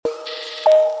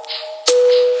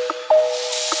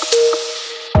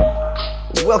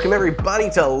Welcome everybody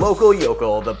to Local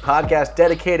Yokel, the podcast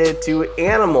dedicated to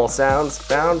animal sounds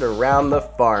found around the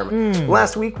farm.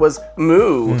 Last week was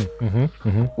Moo.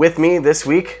 With me this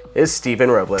week is Stephen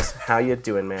Robles. How you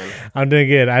doing, man? I'm doing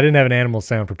good. I didn't have an animal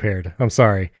sound prepared. I'm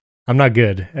sorry. I'm not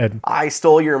good at... I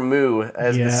stole your Moo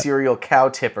as the serial cow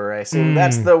tipper. I assume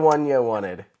that's the one you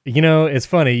wanted. You know, it's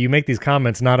funny. You make these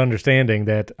comments not understanding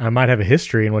that I might have a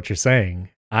history in what you're saying.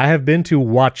 I have been to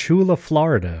Wauchula,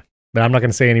 Florida, but I'm not going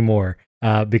to say any more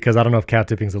because I don't know if cow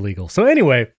tipping is illegal. So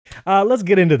anyway, let's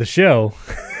get into the show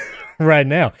right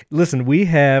now. Listen, we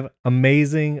have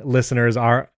amazing listeners.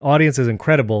 Our audience is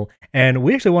incredible, and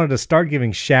we actually wanted to start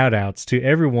giving shout outs to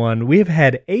everyone. We've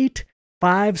had 8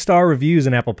 5-star reviews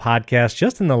in Apple Podcasts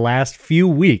just in the last few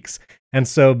weeks. And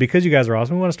so because you guys are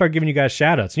awesome, we want to start giving you guys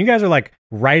shout outs. And you guys are like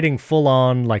writing full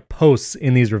on like posts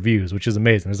in these reviews, which is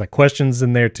amazing. There's like questions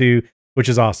in there too, which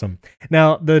is awesome.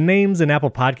 Now, the names in Apple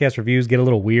Podcast reviews get a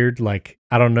little weird. Like,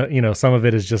 I don't know, you know, some of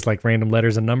it is just like random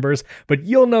letters and numbers, but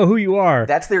you'll know who you are.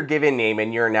 That's their given name,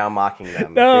 and you're now mocking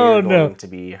them. No. They're going to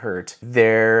be hurt.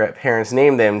 Their parents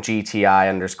named them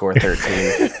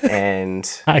GTI_13,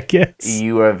 and I guess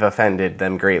you have offended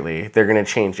them greatly. They're going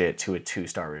to change it to a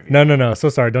 2-star review. No. So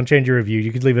sorry. Don't change your review.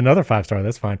 You could leave another 5-star.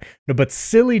 That's fine. No, but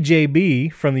Silly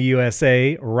JB from the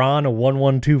USA,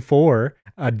 Ron1124,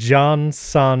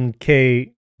 Johnson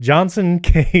K.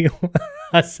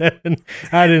 I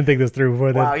didn't think this through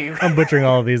before that. Wow, I'm butchering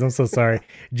all of these. I'm so sorry.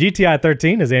 GTI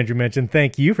 13, as Andrew mentioned.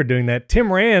 Thank you for doing that.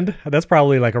 Tim Rand, that's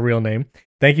probably like a real name.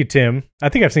 Thank you, Tim. I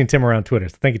think I've seen Tim around Twitter.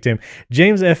 So thank you, Tim.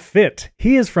 James F. Fitt.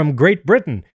 He is from Great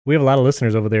Britain. We have a lot of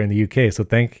listeners over there in the UK, so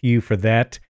thank you for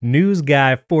that. News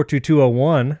Guy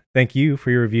 42201. Thank you for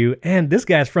your review. And this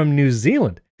guy's from New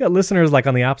Zealand. We got listeners like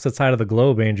on the opposite side of the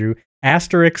globe, Andrew.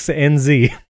 Asterix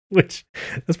NZ, which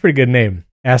that's a pretty good name.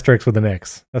 Asterix with an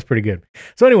X. That's pretty good.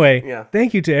 So anyway,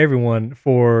 Thank you to everyone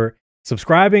for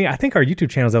subscribing. I think our YouTube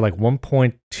channel is at like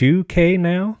 1.2K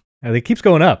now. It keeps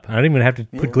going up. I don't even have to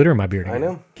put glitter in my beard anymore.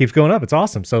 I know. Keeps going up. It's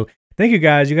awesome. So thank you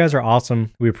guys. You guys are awesome.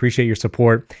 We appreciate your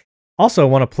support. Also, I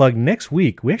want to plug next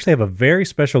week. We actually have a very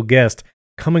special guest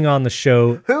coming on the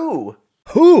show. Who?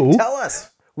 Tell us.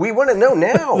 We want to know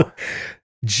now.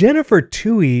 Jennifer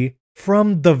Toohey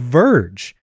from The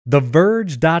Verge.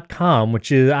 TheVerge.com,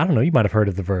 which is, I don't know, you might have heard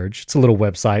of The Verge. It's a little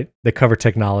website. They cover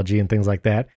technology and things like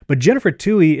that. But Jennifer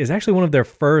Toohey is actually one of their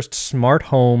first smart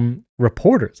home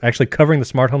reporters, actually covering the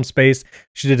smart home space.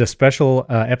 She did a special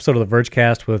episode of The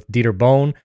Vergecast with Dieter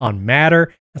Bohn on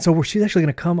Matter. And so she's actually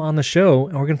going to come on the show,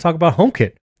 and we're going to talk about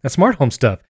HomeKit and smart home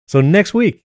stuff. So next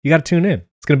week, you got to tune in.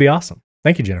 It's going to be awesome.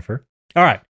 Thank you, Jennifer. All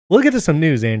right. We'll get to some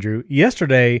news, Andrew.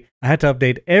 Yesterday, I had to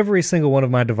update every single one of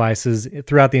my devices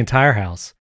throughout the entire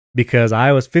house, because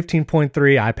iOS 15.3,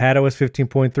 iPadOS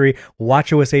 15.3,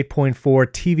 watchOS 8.4,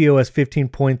 tvOS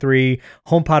 15.3,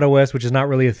 HomePodOS, which is not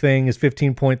really a thing, is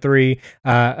 15.3,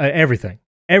 everything.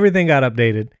 Everything got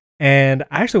updated. And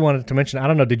I actually wanted to mention, I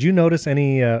don't know, did you notice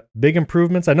any big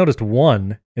improvements? I noticed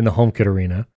one in the HomeKit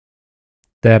arena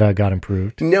that got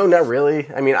improved. No, not really.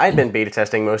 I mean, I'd been beta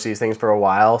testing most of these things for a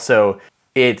while, so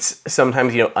it's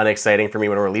sometimes, unexciting for me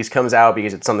when a release comes out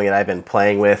because it's something that I've been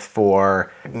playing with for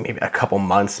maybe a couple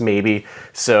months, maybe.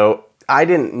 So I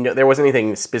didn't know, there wasn't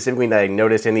anything specifically that I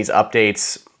noticed in these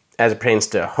updates as it pertains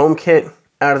to HomeKit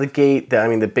out of the gate.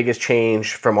 The biggest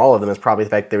change from all of them is probably the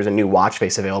fact that there was a new watch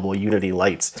face available, Unity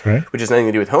Lights, which has nothing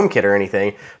to do with HomeKit or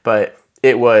anything, but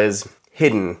it was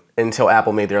hidden until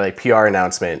Apple made their PR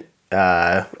announcement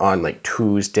on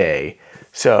Tuesday.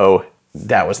 So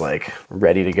that was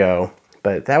ready to go.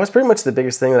 But that was pretty much the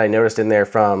biggest thing that I noticed in there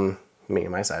from me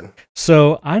and my side.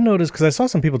 So I noticed, because I saw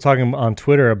some people talking on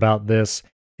Twitter about this,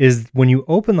 is when you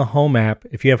open the Home app,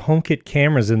 if you have HomeKit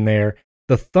cameras in there,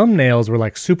 the thumbnails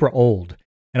were super old.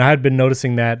 And I had been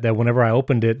noticing that whenever I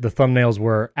opened it, the thumbnails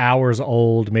were hours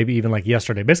old, maybe even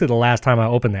yesterday, basically the last time I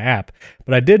opened the app.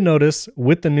 But I did notice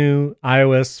with the new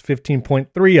iOS 15.3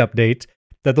 update,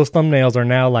 that those thumbnails are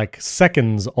now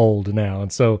seconds old now.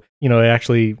 And so, it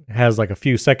actually has a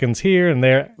few seconds here and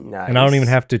there. Nice. And I don't even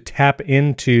have to tap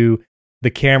into the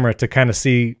camera to kind of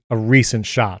see a recent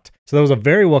shot. So that was a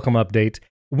very welcome update.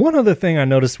 One other thing I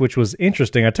noticed, which was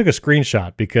interesting, I took a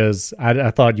screenshot because I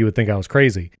thought you would think I was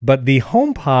crazy. But the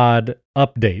HomePod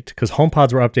update, because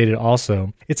HomePods were updated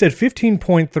also, it said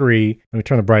 15.3. Let me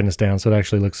turn the brightness down so it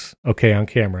actually looks okay on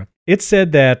camera. It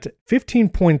said that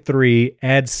 15.3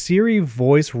 adds Siri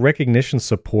voice recognition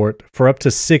support for up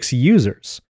to 6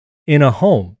 users in a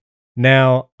home.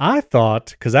 Now, I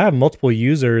thought, because I have multiple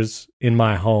users in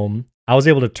my home, I was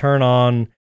able to turn on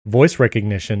voice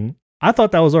recognition. I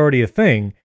thought that was already a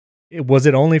thing. Was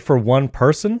it only for one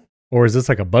person? Or is this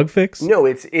like a bug fix? No,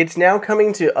 it's now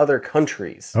coming to other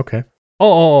countries. Okay.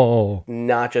 Oh.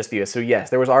 Not just the US. So yes,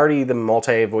 there was already the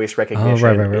multi-voice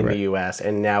recognition in the US,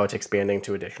 and now it's expanding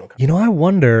to additional countries. You know, I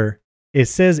wonder, it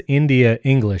says India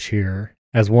English here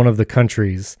as one of the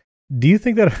countries. Do you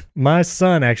think that my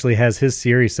son actually has his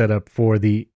Siri set up for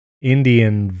the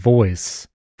Indian voice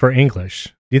for English?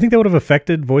 Do you think that would have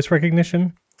affected voice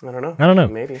recognition? I don't know. I don't know.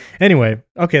 Maybe. Anyway,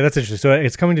 okay, that's interesting. So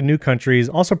it's coming to new countries,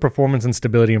 also performance and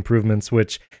stability improvements,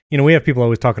 which, you know, we have people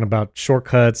always talking about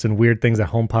shortcuts and weird things that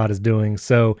HomePod is doing.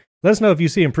 So let us know if you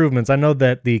see improvements. I know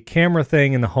that the camera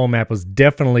thing in the Home app was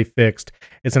definitely fixed.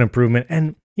 It's an improvement.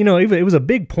 And, you know, it was a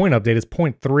big point update. It's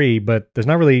 0.3, but there's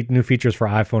not really new features for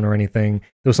iPhone or anything.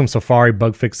 There was some Safari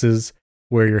bug fixes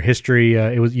where your history,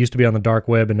 used to be on the dark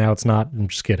web and now it's not. I'm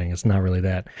just kidding. It's not really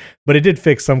that. But it did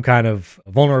fix some kind of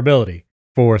vulnerability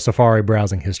for Safari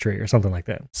browsing history or something like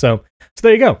that. So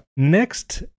there you go.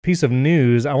 Next piece of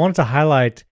news, I wanted to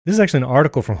highlight, this is actually an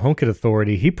article from HomeKit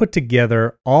Authority. He put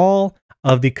together all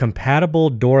of the compatible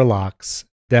door locks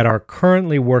that are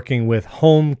currently working with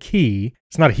HomeKey.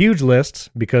 It's not a huge list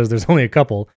because there's only a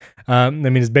couple.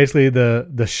 It's basically the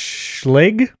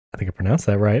Schlage. I think I pronounced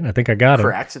that right. I think I got it.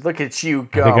 Correct. Look at you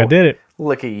go. I think I did it.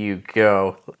 Look at you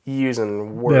go.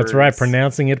 Using words. That's right.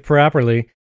 Pronouncing it properly.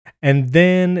 And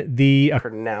then the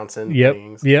pronouncing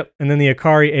things. Yep. And then the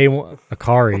Akari A1.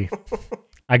 Akari.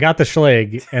 I got the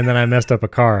Schlage and then I messed up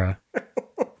Akara.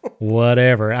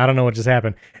 Whatever. I don't know what just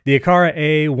happened. The Akara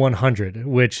A100,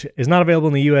 which is not available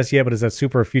in the US yet, but is that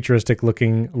super futuristic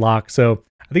looking lock. So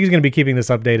I think he's going to be keeping this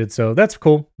updated. So that's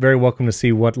cool. Very welcome to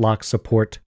see what locks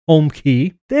support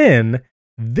HomeKey. Then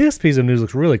this piece of news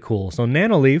looks really cool. So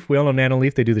Nanoleaf, we all know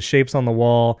Nanoleaf. They do the shapes on the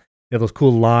wall. They have those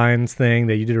cool lines thing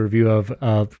that you did a review of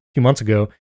a few months ago.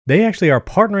 They actually are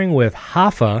partnering with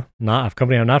Hafa, a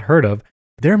company I've not heard of.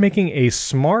 They're making a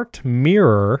smart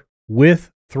mirror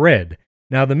with Thread.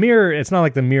 Now, the mirror, it's not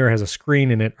like the mirror has a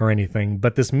screen in it or anything,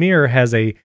 but this mirror has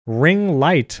a ring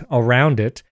light around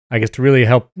it, I guess to really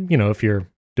help, you know, if you're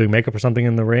doing makeup or something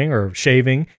in the ring or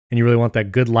shaving and you really want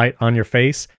that good light on your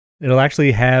face. It'll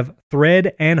actually have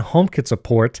Thread and HomeKit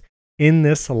support in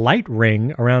this light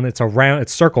ring around.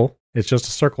 It's circle. It's just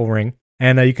a circle ring.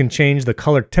 And you can change the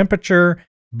color temperature,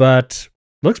 but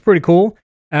looks pretty cool.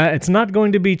 It's not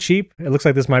going to be cheap. It looks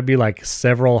like this might be like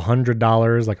several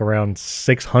 $100s, like around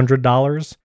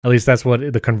 $600. At least that's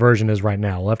what the conversion is right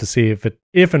now. We'll have to see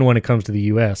if and when it comes to the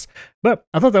US. But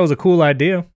I thought that was a cool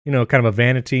idea. You know, kind of a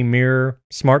vanity mirror,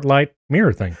 smart light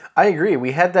mirror thing. I agree.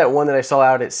 We had that one that I saw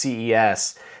out at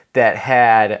CES that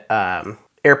had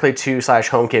AirPlay 2 /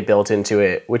 HomeKit built into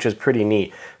it, which was pretty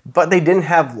neat. But they didn't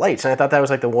have lights, and I thought that was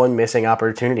like the one missing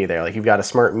opportunity there. Like, you've got a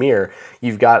smart mirror,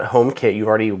 you've got HomeKit, you've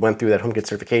already went through that HomeKit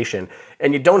certification,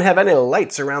 and you don't have any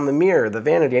lights around the mirror, the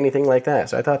vanity, anything like that.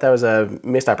 So I thought that was a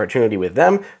missed opportunity with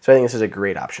them. So I think this is a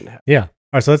great option to have. Yeah. All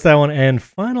right, so that's that one. And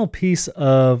final piece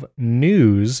of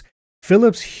news,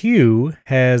 Philips Hue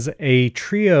has a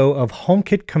trio of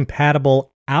HomeKit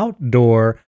compatible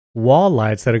outdoor wall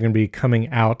lights that are going to be coming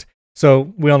out.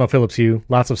 So we all know Philips Hue,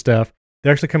 lots of stuff.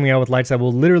 They're actually coming out with lights that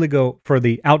will literally go for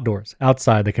the outdoors,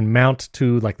 outside. They can mount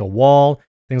to like the wall,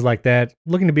 things like that.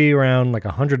 Looking to be around like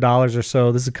 $100 or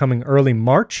so. This is coming early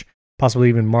March, possibly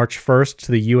even March 1st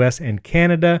to the US and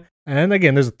Canada. And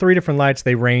again, there's 3 different lights.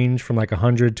 They range from like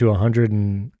 $100 to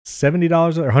 $170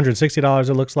 or $160,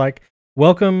 it looks like.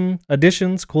 Welcome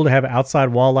additions. Cool to have outside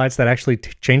wall lights that actually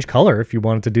change color if you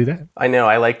wanted to do that. I know.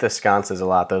 I like the sconces a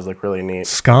lot. Those look really neat.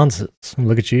 Sconces.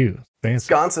 Look at you. Fancy.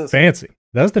 Sconces. Fancy.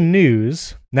 That was the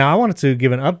news. Now, I wanted to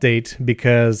give an update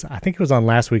because I think it was on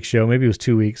last week's show, maybe it was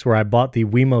 2 weeks, where I bought the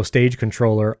Wemo Stage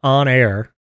Controller on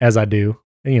air, as I do,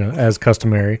 you know, as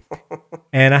customary.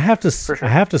 And I have to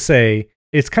say,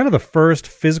 it's kind of the first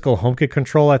physical HomeKit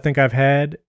control I think I've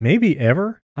had, maybe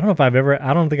ever. I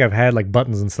don't think I've had like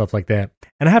buttons and stuff like that.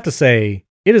 And I have to say,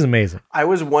 it is amazing. I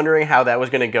was wondering how that was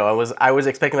going to go. I was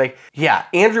expecting like, yeah,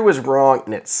 Andrew was wrong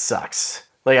and it sucks.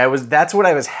 Like that's what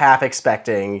I was half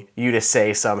expecting you to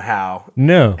say somehow.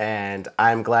 No. And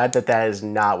I'm glad that is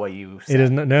not what you said. It is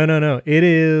no. It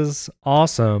is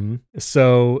awesome.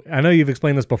 So I know you've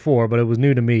explained this before, but it was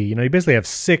new to me. You know, you basically have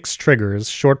 6 triggers,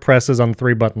 short presses on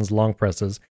 3 buttons, long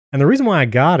presses. And the reason why I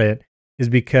got it is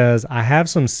because I have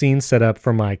some scenes set up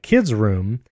for my kids'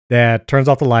 room that turns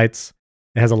off the lights.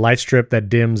 It has a light strip that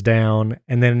dims down,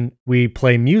 and then we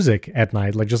play music at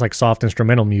night, like just like soft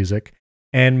instrumental music.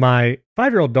 And my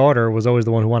 5-year-old daughter was always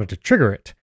the one who wanted to trigger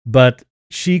it, but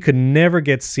she could never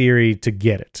get Siri to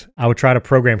get it. I would try to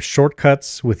program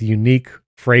shortcuts with unique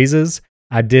phrases.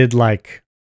 I did like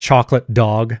chocolate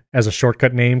dog as a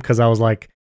shortcut name because I was like,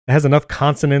 It has enough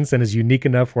consonants and is unique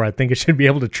enough where I think it should be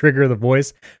able to trigger the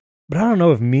voice. But I don't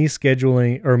know if me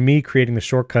scheduling or me creating the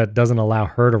shortcut doesn't allow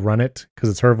her to run it because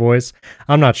it's her voice.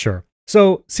 I'm not sure.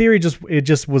 So Siri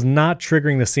just was not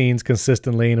triggering the scenes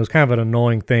consistently, and it was kind of an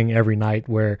annoying thing every night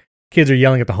where kids are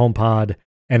yelling at the HomePod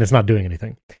and it's not doing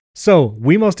anything. So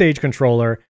Wemo Stage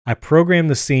Controller, I programmed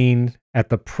the scene at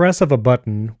the press of a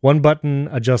button. One button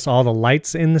adjusts all the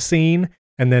lights in the scene,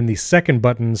 and then the second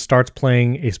button starts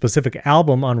playing a specific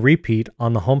album on repeat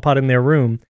on the HomePod in their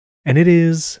room, and it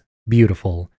is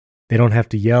beautiful. They don't have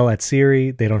to yell at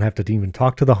Siri. They don't have to even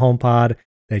talk to the HomePod.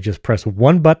 They just press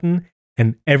one button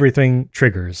and everything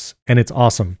triggers, and it's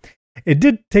awesome. It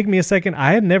did take me a second.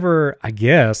 I had never, I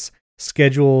guess,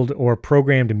 scheduled or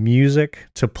programmed music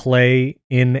to play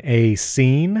in a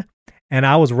scene, and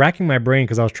I was racking my brain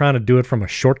because I was trying to do it from a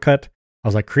shortcut. I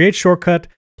was like, create shortcut,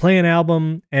 play an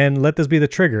album, and let this be the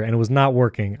trigger, and it was not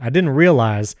working. I didn't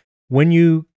realize when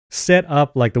you set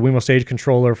up like the Wemo Stage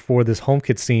Controller for this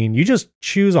HomeKit scene, you just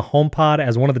choose a HomePod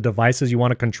as one of the devices you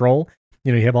want to control.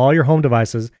 You have all your home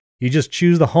devices. You just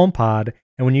choose the HomePod,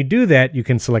 and when you do that, you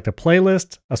can select a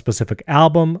playlist, a specific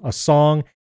album, a song,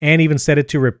 and even set it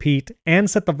to repeat and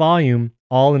set the volume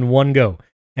all in one go.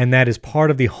 And that is part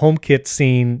of the HomeKit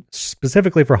scene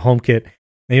specifically for HomeKit, and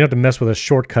you don't have to mess with a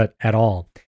shortcut at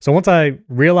all. So once I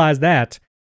realized that,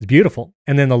 it's beautiful.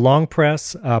 And then the long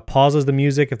press pauses the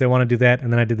music if they want to do that,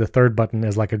 and then I did the third button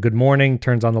as like a good morning,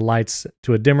 turns on the lights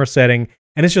to a dimmer setting,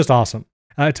 and it's just awesome.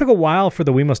 It took a while for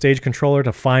the Wemo Stage Controller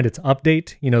to find its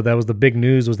update. That was the big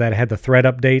news, was that it had the Thread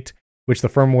update, which the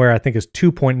firmware I think is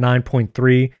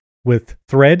 2.9.3 with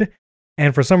Thread.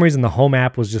 And for some reason, the Home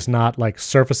app was just not like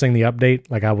surfacing the update.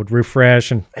 Like I would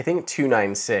refresh and... I think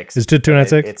 296. Is it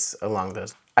 296? It's along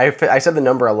those. I said the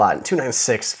number a lot, and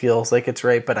 296 feels like it's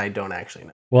right, but I don't actually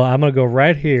know. Well, I'm going to go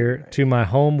right here to my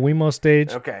home Wemo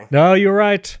Stage. Okay. No, you're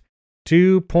right.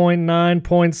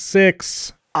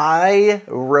 2.9.6. I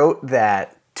wrote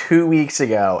that 2 weeks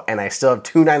ago, and I still have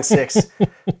 296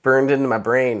 burned into my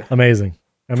brain. Amazing.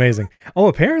 Oh,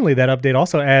 apparently that update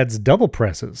also adds double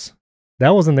presses. That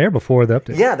wasn't there before the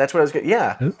update. Yeah, that's what I was going to...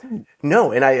 Yeah. Ooh.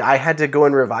 No, and I had to go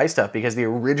and revise stuff because the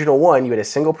original one, you had a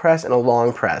single press and a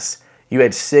long press. You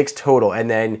had 6 total, and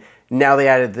then now they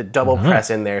added the double press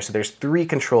in there, so there's 3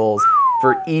 controls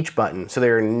for each button. So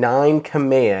there are 9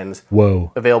 commands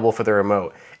available for the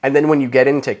remote. And then when you get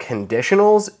into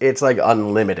conditionals, it's like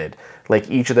unlimited. Like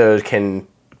each of those can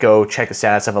go check the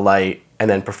status of a light and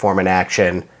then perform an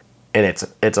action, and it's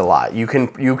a lot. You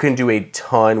can do a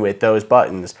ton with those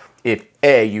buttons if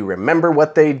A, you remember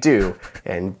what they do,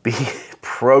 and B,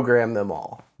 program them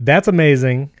all. That's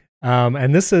amazing.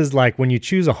 And this is like when you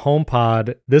choose a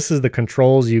HomePod, this is the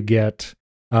controls you get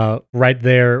right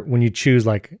there when you choose,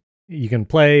 like you can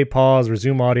play, pause,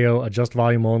 resume audio, adjust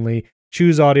volume only.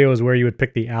 Choose audio is where you would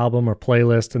pick the album or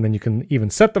playlist, and then you can even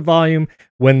set the volume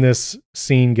when this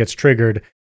scene gets triggered.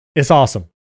 It's awesome.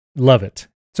 Love it.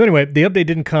 So anyway, the update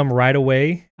didn't come right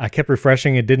away. I kept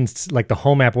refreshing. It didn't, like the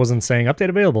Home app wasn't saying update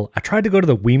available. I tried to go to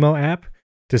the Wemo app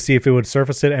to see if it would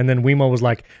surface it, and then Wemo was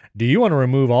like, do you want to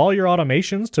remove all your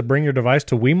automations to bring your device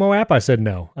to Wemo app? I said,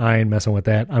 no, I ain't messing with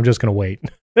that. I'm just going to wait.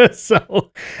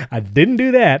 So I didn't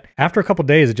do that. After a couple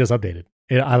days, it just updated.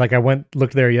 I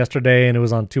looked there yesterday, and it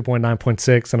was on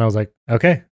 2.9.6, and I was like,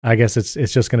 okay, I guess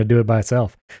it's just going to do it by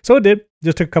itself. So it did.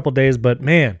 Just took a couple days, but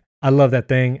man, I love that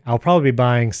thing. I'll probably be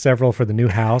buying several for the new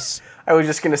house. I was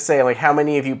just going to say, like, how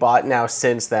many have you bought now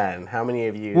since then? How many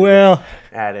have you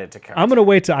added to cart? I'm going to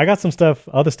wait till I got some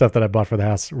other stuff that I bought for the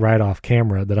house right off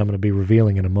camera that I'm going to be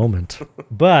revealing in a moment.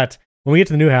 But when we get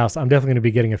to the new house, I'm definitely going to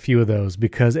be getting a few of those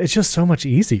because it's just so much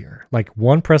easier. Like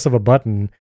one press of a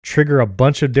button, trigger a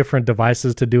bunch of different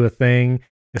devices to do a thing,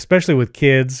 especially with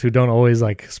kids who don't always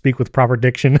like speak with proper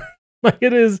diction. Like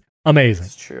it is amazing.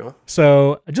 It's true.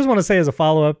 So I just want to say as a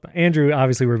follow-up, Andrew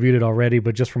obviously reviewed it already,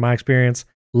 but just from my experience,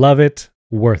 love it,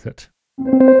 worth it.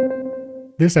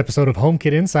 This episode of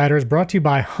HomeKit Insider is brought to you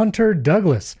by Hunter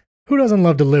Douglas. Who doesn't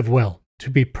love to live well?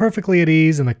 To be perfectly at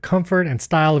ease in the comfort and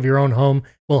style of your own home?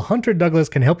 Well, Hunter Douglas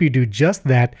can help you do just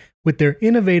that with their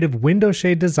innovative window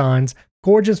shade designs,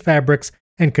 gorgeous fabrics,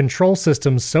 and control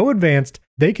systems so advanced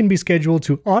they can be scheduled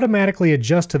to automatically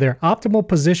adjust to their optimal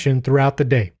position throughout the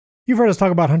day. You've heard us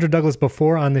talk about Hunter Douglas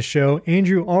before on this show.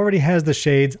 Andrew already has the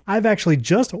shades. I've actually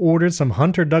just ordered some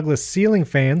Hunter Douglas ceiling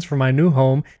fans for my new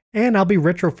home, And I'll be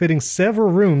retrofitting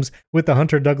several rooms with the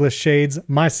Hunter Douglas shades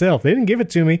myself. They didn't give it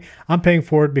to me. I'm paying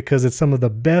for it because it's some of the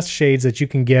best shades that you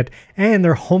can get, and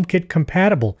they're HomeKit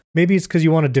compatible. Maybe it's because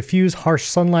you want to diffuse harsh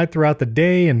sunlight throughout the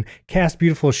day and cast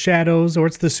beautiful shadows, or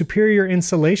it's the superior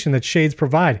insulation that shades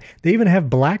provide. They even have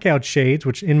blackout shades,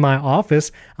 which in my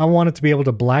office, I want it to be able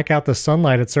to black out the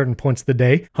sunlight at certain points of the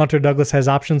day. Hunter Douglas has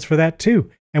options for that too.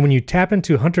 And when you tap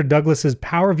into Hunter Douglas's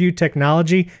PowerView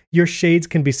technology, your shades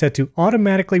can be set to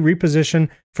automatically reposition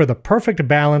for the perfect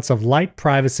balance of light,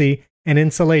 privacy, and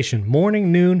insulation, morning,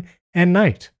 noon, and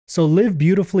night. So live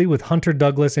beautifully with Hunter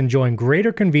Douglas, enjoying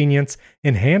greater convenience,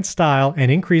 enhanced style, and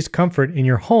increased comfort in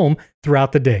your home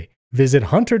throughout the day. Visit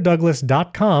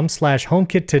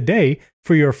hunterdouglas.com/HomeKit today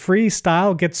for your free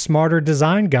Style Get Smarter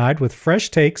design guide with fresh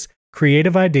takes,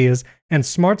 creative ideas, and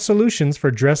smart solutions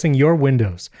for dressing your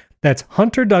windows. That's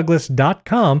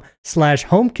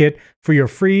hunterdouglas.com/HomeKit for your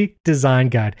free design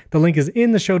guide. The link is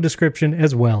in the show description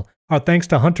as well. Our thanks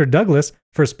to Hunter Douglas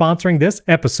for sponsoring this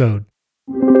episode.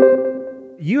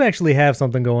 You actually have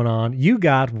something going on. You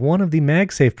got one of the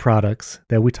MagSafe products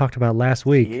that we talked about last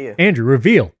week. Yeah. Andrew,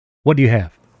 reveal. What do you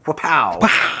have? Wow.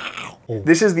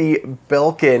 This is the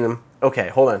Belkin. Okay,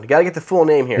 hold on. You got to get the full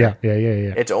name here. Yeah.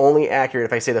 It's only accurate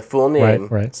if I say the full name.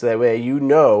 Right. So that way you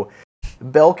know.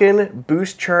 Belkin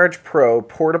Boost Charge Pro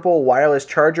Portable Wireless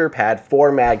Charger Pad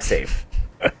for MagSafe.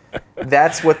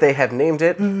 That's what they have named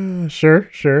it. Sure.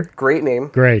 Great name.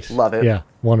 Great. Love it. Yeah,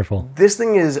 wonderful. This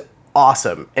thing is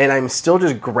awesome, and I'm still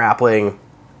just grappling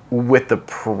with the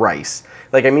price.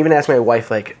 Like, I'm even asking my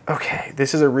wife, like, okay,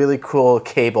 this is a really cool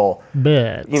cable.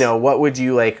 But What would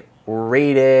you, like,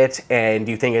 rate it, and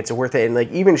do you think it's worth it? And,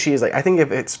 like, even she's like, I think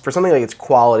if it's for something like its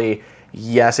quality,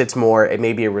 yes, it's more. It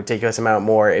may be a ridiculous amount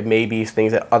more. It may be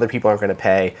things that other people aren't going to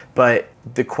pay, but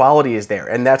the quality is there.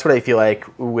 And that's what I feel like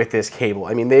with this cable.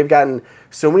 I mean, they've gotten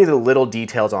so many of the little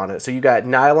details on it. So you got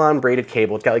nylon braided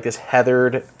cable. It's got like this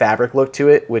heathered fabric look to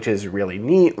it, which is really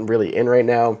neat and really in right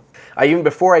now.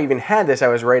 Before I even had this, I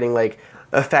was writing like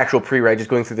a factual pre-write, just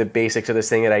going through the basics of this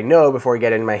thing that I know before I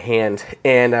get it in my hand.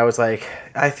 And I was like,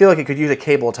 I feel like it could use a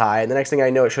cable tie. And the next thing I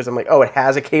know, it shows, I'm like, oh, it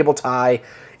has a cable tie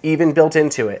even built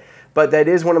into it. But that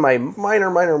is one of my minor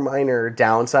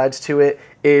downsides to it,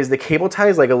 is the cable tie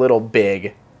is like a little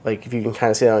big. Like, if you can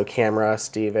kind of see that on camera,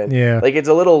 Steven. Yeah. Like, it's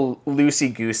a little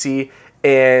loosey-goosey.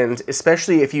 And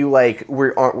especially if you, like,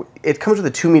 it comes with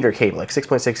a 2-meter cable, like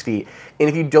 6.6 feet. And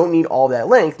if you don't need all that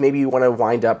length, maybe you want to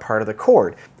wind up part of the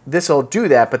cord. This will do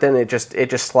that, but then it just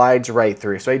slides right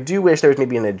through. So I do wish there was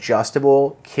maybe an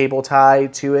adjustable cable tie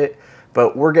to it.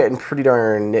 But we're getting pretty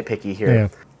darn nitpicky here. Yeah.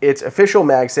 It's official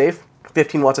MagSafe.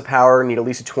 15 watts of power, need at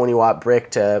least a 20-watt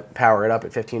brick to power it up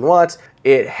at 15 watts.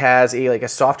 It has a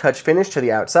soft touch finish to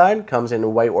the outside, comes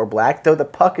in white or black, though the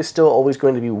puck is still always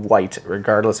going to be white,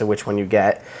 regardless of which one you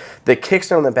get. The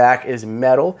kickstand on the back is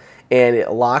metal, and it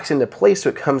locks into place, so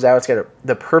it comes out. It's got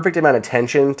the perfect amount of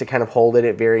tension to kind of hold it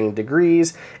at varying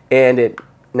degrees, and it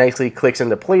nicely clicks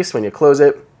into place when you close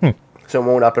it. So it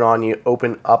won't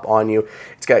open up on you.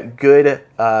 It's got good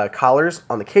collars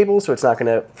on the cable, so it's not going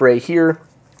to fray here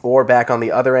or back on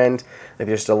the other end. Like,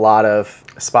 there's just a lot of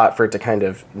spot for it to kind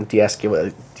of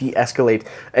de-escalate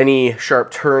any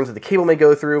sharp turns that the cable may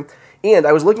go through. And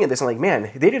I was looking at this and like, man,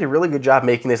 they did a really good job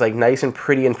making this like nice and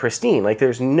pretty and pristine. Like,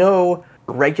 there's no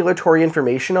regulatory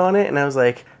information on it. And I was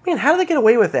like, man, how did they get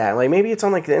away with that? Like, maybe it's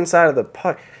on like the inside of the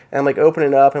puck. And I'm like, open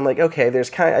it up and I'm like, okay,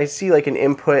 I see like an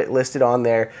input listed on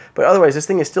there, but otherwise this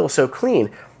thing is still so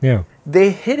clean. Yeah. They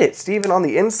hit it, Steven, on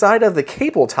the inside of the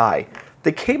cable tie.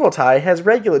 The cable tie has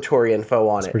regulatory info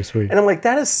on it. Pretty sweet. And I'm like,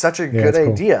 that is such a good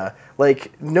idea. Cool.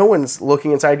 Like, no one's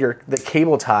looking inside the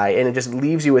cable tie, and it just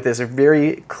leaves you with this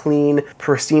very clean,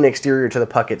 pristine exterior to the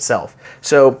puck itself.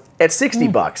 So at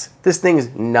 $60, this thing's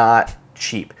not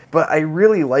cheap. But I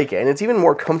really like it, and it's even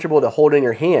more comfortable to hold in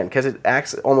your hand because it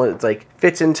acts almost, it's like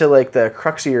fits into like the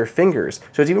crux of your fingers.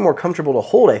 So it's even more comfortable to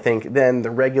hold, I think, than the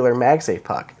regular MagSafe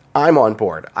puck. I'm on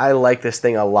board. I like this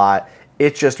thing a lot.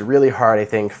 It's just really hard, I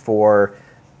think, for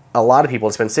a lot of people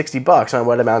to spend $60 on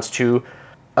what amounts to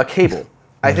a cable.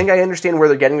 I think I understand where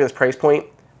they're getting to this price point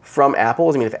from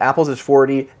Apple's. I mean, if Apple's is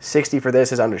 $40, $60 for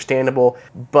this is understandable.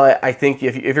 But I think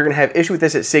if you're going to have issue with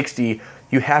this at $60,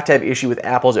 you have to have issue with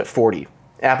Apple's at $40.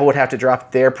 Apple would have to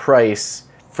drop their price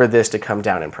for this to come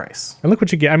down in price. And look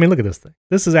what you get. I mean, look at this thing.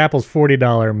 This is Apple's $40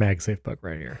 MagSafe puck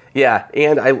right here. Yeah,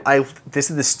 and I this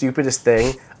is the stupidest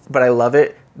thing, but I love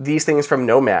it. These things from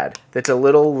Nomad. That's a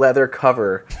little leather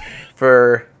cover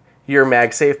for your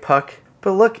MagSafe puck.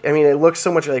 But look, I mean, it looks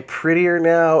so much like prettier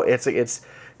now. It's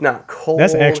not cold.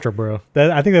 That's extra, bro.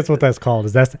 I think that's what that's called.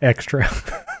 That's extra.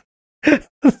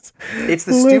 It's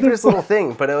the stupidest little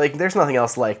thing, but like, there's nothing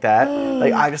else like that.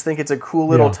 Like, I just think it's a cool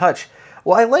little touch.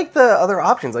 Well, I like the other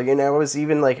options. Like, I was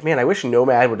even like, man, I wish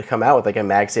Nomad would come out with like a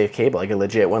MagSafe cable, like a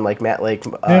legit one, like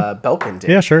Belkin did.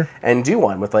 Yeah, sure. And do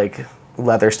one with like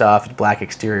leather stuff, black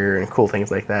exterior, and cool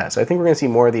things like that. So I think we're going to see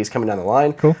more of these coming down the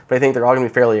line. Cool. But I think they're all going to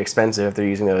be fairly expensive if they're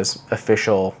using those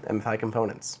official MFI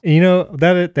components.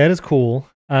 That is cool.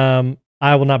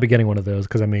 I will not be getting one of those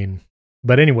because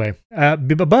but anyway,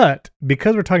 but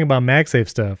because we're talking about MagSafe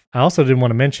stuff, I also didn't want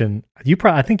to mention,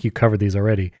 I think you covered these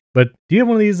already, but do you have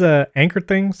one of these Anker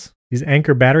things? These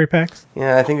Anker battery packs?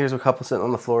 Yeah, I think there's a couple sitting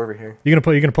on the floor over here. You're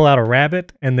gonna pull out a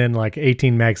rabbit and then like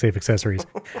 18 MagSafe accessories.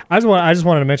 I just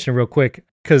wanted to mention it real quick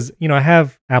because I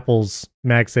have Apple's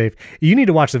MagSafe. You need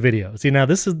to watch the video. See, now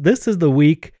this is the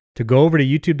week to go over to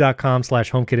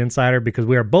youtube.com/HomeKitInsider because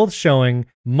we are both showing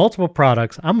multiple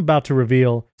products. I'm about to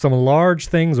reveal some large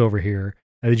things over here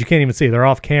that you can't even see. They're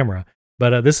off camera.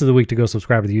 But this is the week to go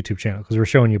subscribe to the YouTube channel because we're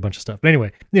showing you a bunch of stuff. But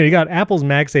anyway, you got Apple's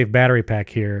MagSafe battery pack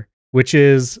here, which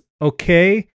is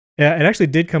okay. It actually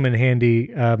did come in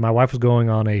handy. My wife was going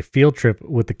on a field trip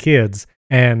with the kids,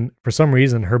 and for some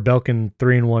reason, her Belkin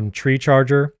 3-in-1 tree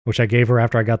charger, which I gave her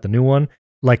after I got the new one,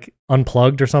 like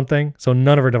unplugged or something. So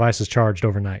none of her devices charged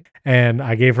overnight. And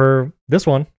I gave her this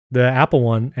one, the Apple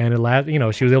one, and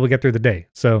she was able to get through the day.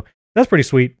 So that's pretty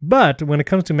sweet. But when it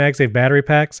comes to MagSafe battery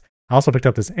packs, I also picked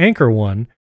up this Anker one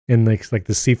in the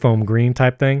seafoam green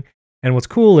type thing. And what's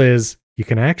cool is you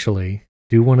can actually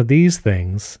do one of these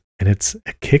things, and it's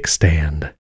a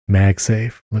kickstand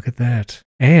MagSafe. Look at that.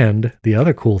 And the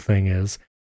other cool thing is,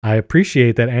 I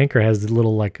appreciate that Anker has the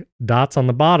little like dots on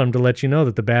the bottom to let you know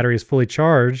that the battery is fully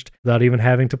charged without even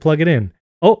having to plug it in.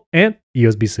 Oh, and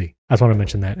USB-C. I just want to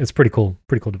mention that. It's pretty cool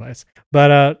device.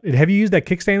 But have you used that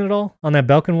kickstand at all on that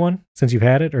Belkin one since you've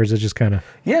had it, or is it just kind of?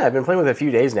 Yeah, I've been playing with it a few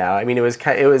days now. I mean,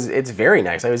 it's very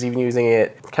nice. I was even using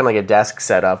it kind of like a desk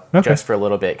setup just for a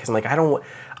little bit because I'm like,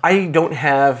 I don't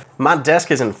have, my desk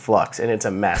is in flux and it's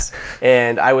a mess.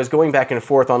 And I was going back and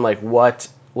forth on what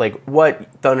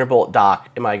Thunderbolt dock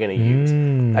am I going to use?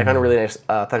 I found a really nice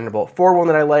Thunderbolt 4 one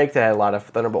that I liked. That had a lot of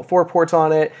Thunderbolt 4 ports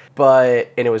on it, and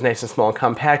it was nice and small and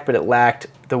compact, but it lacked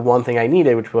the one thing I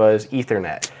needed, which was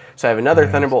Ethernet. So I have another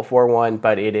Thunderbolt 4 one,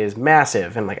 but it is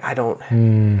massive, and I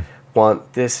don't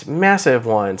want this massive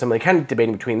one. So I'm kind of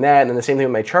debating between that, and then the same thing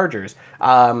with my chargers.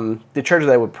 The charger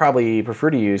that I would probably prefer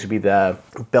to use would be the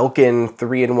Belkin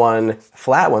 3-in-1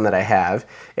 flat one that I have,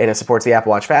 and it supports the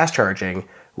Apple Watch fast charging,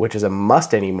 which is a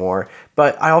must anymore.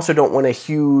 But I also don't want a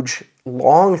huge,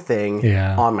 long thing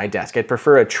on my desk. I'd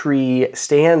prefer a tree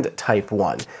stand type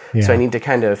one. Yeah. So I need to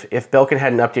if Belkin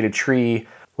had an updated tree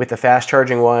with the fast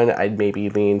charging one, I'd maybe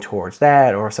lean towards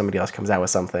that, or if somebody else comes out with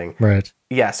something. Right.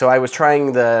 Yeah, so I was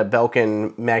trying the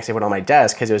Belkin MagSafe one on my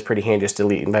desk because it was pretty handy just to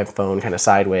leave my phone kind of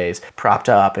sideways, propped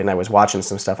up, and I was watching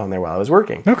some stuff on there while I was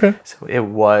working. Okay. So it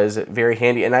was very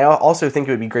handy, and I also think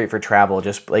it would be great for travel,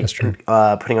 just putting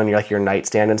on your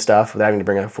nightstand and stuff without having to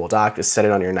bring a full dock. Just set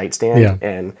it on your nightstand,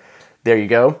 and there you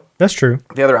go. That's true.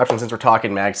 The other option, since we're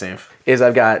talking MagSafe, is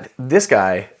I've got this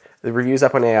guy. The review's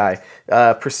up on AI.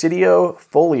 Presidio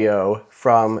Folio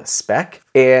from Spec,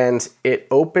 and it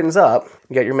opens up.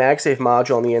 You got your MagSafe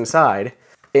module on the inside,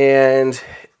 and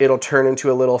it'll turn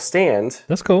into a little stand.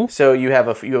 That's cool. So you have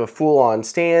a full-on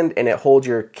stand, and it holds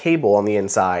your cable on the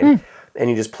inside, and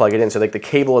you just plug it in. So the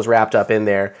cable is wrapped up in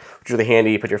there, which is really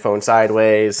handy. You put your phone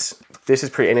sideways. This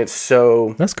is pretty, and it's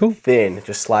so that's cool. Thin. It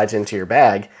just slides into your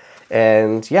bag,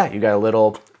 and you got a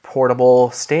little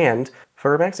portable stand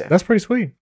for MagSafe. That's pretty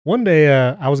sweet. One day,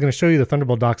 I was going to show you the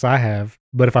Thunderbolt docks I have,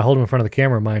 but if I hold them in front of the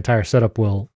camera, my entire setup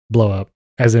will blow up,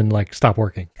 as in stop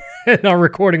working. And our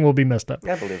recording will be messed up.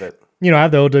 I believe it. I have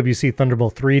the OWC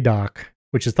Thunderbolt 3 dock,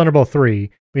 which is Thunderbolt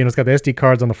 3. It's got the SD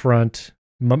cards on the front,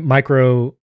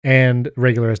 micro and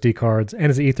regular SD cards, and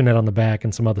it's Ethernet on the back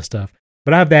and some other stuff.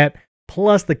 But I have that,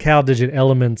 plus the CalDigit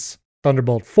Elements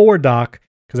Thunderbolt 4 dock,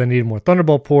 because I needed more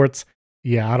Thunderbolt ports.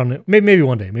 Yeah, I don't know. Maybe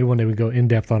one day. Maybe one day we go in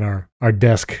depth on our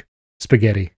desk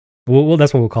spaghetti. Well,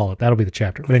 that's what we'll call it. That'll be the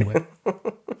chapter. But anyway.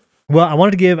 Well, I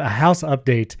wanted to give a house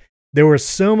update. There were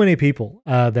so many people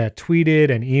that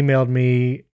tweeted and emailed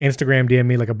me, Instagram DM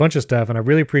me, a bunch of stuff. And I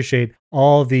really appreciate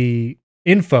all the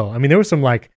info. There were some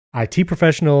IT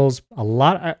professionals, a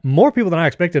lot more people than I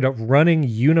expected running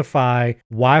UniFi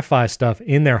Wi-Fi stuff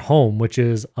in their home, which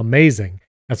is amazing.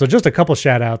 And so just a couple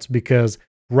shout outs because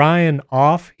Ryan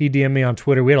Off, he DM'd me on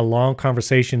Twitter. We had a long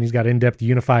conversation. He's got in-depth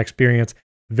UniFi experience.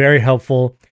 Very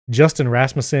helpful. Justin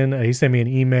Rasmussen, he sent me an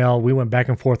email. We went back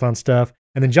and forth on stuff.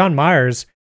 And then John Myers,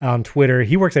 on Twitter.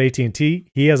 He works at AT&T.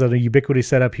 He has a Ubiquity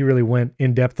setup. He really went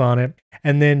in depth on it.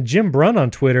 And then Jim Brunn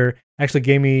on Twitter actually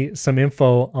gave me some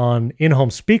info on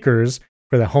in-home speakers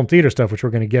for the home theater stuff, which we're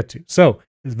going to get to. So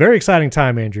it's a very exciting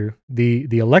time, Andrew. The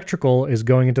electrical is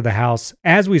going into the house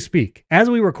as we speak, as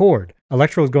we record.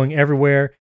 Electrical is going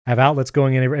everywhere. I have outlets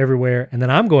going in everywhere. And then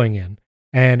I'm going in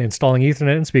and installing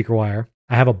Ethernet and speaker wire.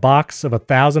 I have a box of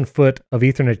 1,000 foot of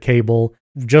Ethernet cable,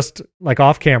 just like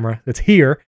off camera. That's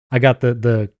here. I got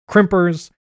the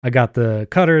crimpers. I got the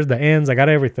cutters, the ends. I got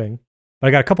everything. But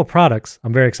I got a couple products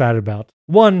I'm very excited about.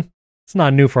 One, it's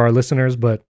not new for our listeners,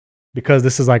 but because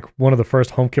this is like one of the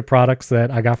first HomeKit products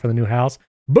that I got for the new house,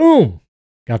 boom,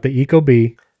 got the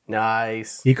Ecobee.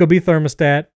 Nice. Ecobee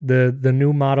thermostat, the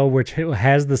new model, which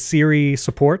has the Siri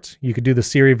support. You could do the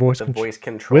Siri voice control.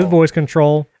 With voice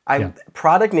control.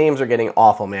 Product names are getting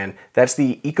awful, man. That's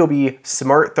the Ecobee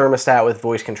smart thermostat with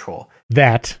voice control.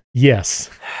 That, yes.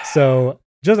 So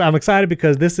I'm excited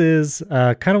because this is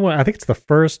kind of what I think it's the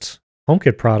first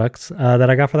HomeKit products that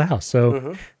I got for the house.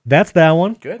 So that's that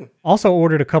one. Good. Also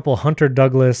ordered a couple Hunter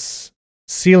Douglas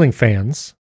ceiling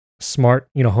fans, smart,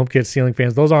 HomeKit ceiling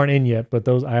fans. Those aren't in yet, but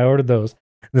I ordered those.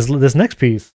 This next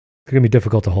piece is gonna be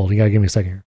difficult to hold. You gotta give me a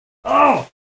second here. Oh,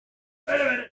 wait a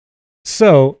minute.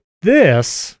 So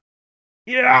this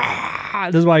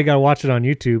is why you gotta watch it on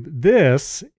YouTube.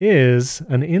 This is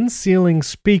an in-ceiling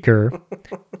speaker.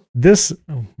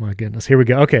 Oh my goodness. Here we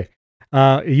go. Okay.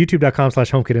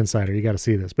 YouTube.com/HomeKit Insider. You got to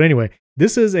see this. But anyway,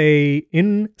 this is a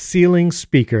in-ceiling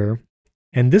speaker,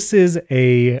 and this is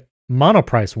a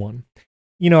monoprice one.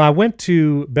 I went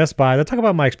to Best Buy. Did I talk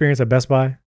about my experience at Best Buy?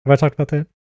 Have I talked about that?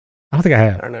 I don't think I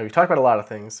have. I don't know. You talked about a lot of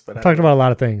things, but I talked about a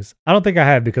lot of things. I don't think I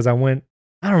have because I don't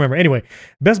remember. Anyway,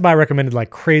 Best Buy recommended like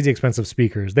crazy expensive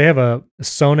speakers. They have a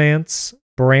Sonance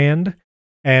brand,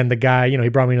 and the guy, he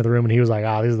brought me into the room and he was like,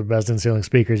 these are the best in-ceiling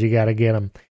speakers. You got to get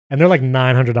them. And they're like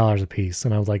 $900 a piece.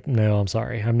 And I was like, no, I'm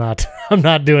sorry. I'm not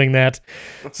doing that.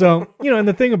 So, and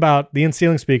the thing about the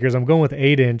in-ceiling speakers, I'm going with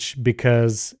 8-inch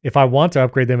because if I want to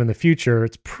upgrade them in the future,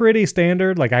 it's pretty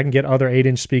standard. Like I can get other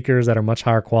 8-inch speakers that are much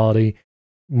higher quality,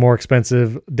 more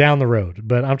expensive down the road.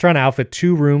 But I'm trying to outfit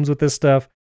 2 rooms with this stuff.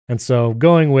 And so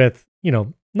going with,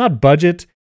 not budget,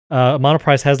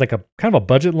 Monoprice has like a kind of a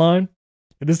budget line.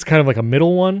 This is kind of like a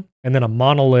middle one. And then a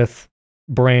Monolith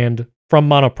brand from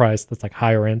Monoprice that's like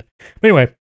higher end. But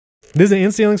anyway, this is an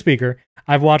in-ceiling speaker.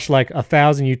 I've watched like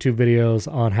 1,000 YouTube videos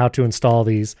on how to install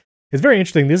these. It's very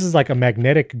interesting. This is like a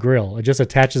magnetic grill. It just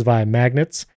attaches via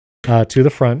magnets to the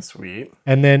front. Sweet.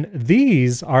 And then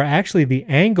these are actually the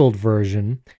angled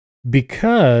version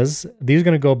because these are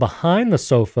going to go behind the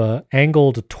sofa,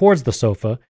 angled towards the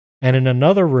sofa. And in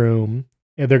another room,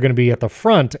 they're going to be at the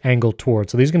front, angled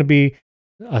towards. So these are going to be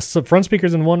front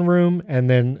speakers in one room and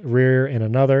then rear in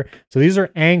another. So these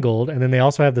are angled, and then they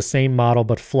also have the same model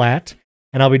but flat.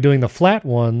 And I'll be doing the flat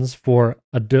ones for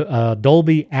a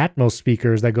Dolby Atmos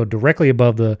speakers that go directly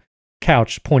above the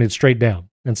couch, pointed straight down.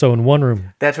 And so in one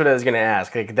room. That's what I was going to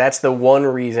ask. Like that's the one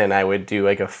reason I would do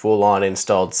like a full-on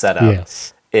installed setup.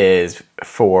 Yes. Is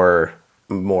for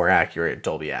more accurate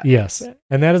Dolby Atmos. Yes,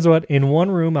 and that is what in one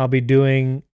room I'll be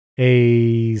doing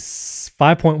a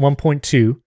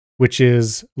 5.1.2. which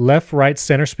is left, right,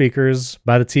 center speakers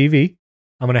by the TV.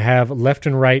 I'm going to have left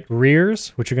and right rears,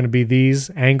 which are going to be these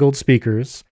angled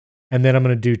speakers. And then I'm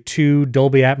going to do 2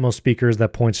 Dolby Atmos speakers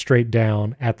that point straight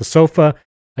down at the sofa.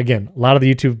 Again, a lot of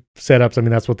the YouTube setups,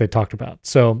 that's what they talked about.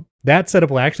 So that setup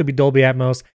will actually be Dolby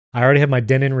Atmos. I already have my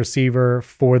Denon receiver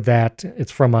for that.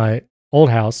 It's from my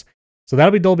old house. So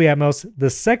that'll be Dolby Atmos.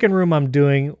 The second room I'm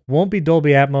doing won't be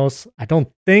Dolby Atmos, I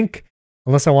don't think,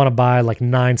 unless I want to buy like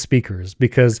 9 speakers,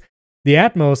 because the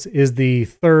Atmos is the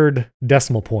third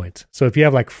decimal point. So if you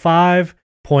have like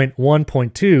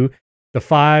 5.1.2, the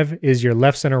 5 is your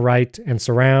left, center, right, and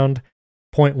surround.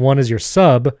 0.1 is your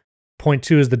sub.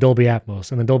 0.2 is the Dolby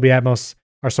Atmos. And the Dolby Atmos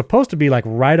are supposed to be like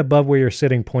right above where you're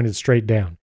sitting, pointed straight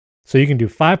down. So you can do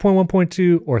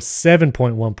 5.1.2 or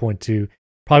 7.1.2.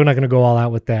 Probably not going to go all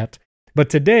out with that.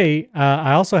 But today,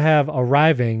 I also have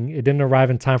arriving. It didn't arrive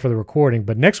in time for the recording,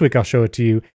 but next week I'll show it to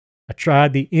you. I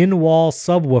tried the in-wall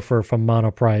subwoofer from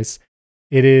Monoprice.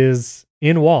 It is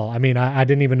in-wall. I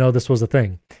didn't even know this was a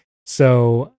thing.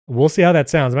 So we'll see how that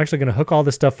sounds. I'm actually going to hook all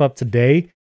this stuff up today.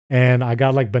 And I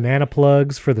got like banana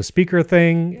plugs for the speaker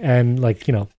thing. And like,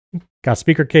 got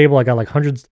speaker cable. I got like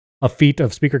hundreds of feet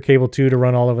of speaker cable too to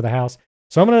run all over the house.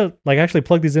 So I'm going to like actually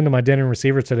plug these into my Denon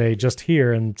receiver today just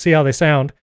here and see how they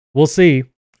sound. We'll see.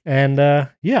 And I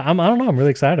don't know. I'm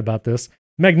really excited about this.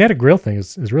 Magnetic grill thing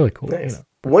is really cool. Nice.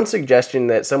 One suggestion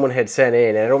that someone had sent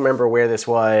in, and I don't remember where this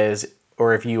was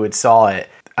or if you had saw it,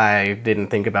 I didn't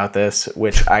think about this,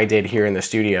 which I did here in the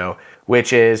studio,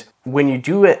 which is when you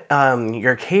do it,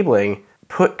 your cabling,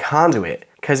 put conduit,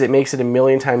 because it makes it a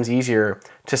million times easier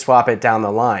to swap it down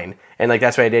the line. And like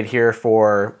that's what I did here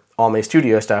for all my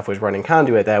studio stuff, was running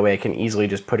conduit. That way I can easily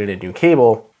just put in a new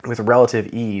cable with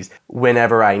relative ease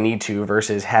whenever I need to,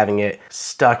 versus having it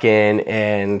stuck in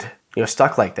and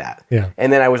stuck like that. Yeah.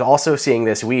 And then I was also seeing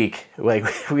this week, like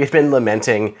we had been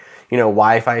lamenting,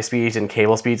 Wi-Fi speeds and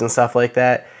cable speeds and stuff like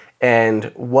that. And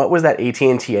what was that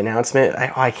AT&T announcement?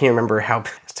 I can't remember how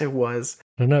fast it was.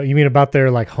 I don't know. You mean about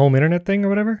their like home internet thing or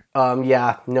whatever?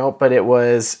 Yeah, no, but it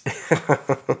was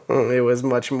it was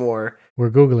much more.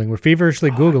 We're Googling. We're feverishly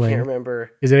Googling. I can't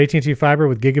remember. Is it AT&T fiber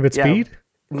with gigabit speed?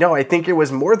 No, I think it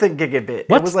was more than gigabit.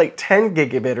 What? It was like 10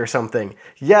 gigabit or something.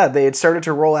 Yeah, they had started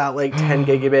to roll out like 10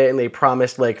 gigabit, and they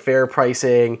promised like fair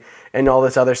pricing and all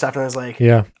this other stuff. And I was like,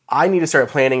 yeah, I need to start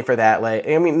planning for that. Like,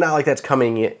 I mean, not like that's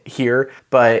coming here,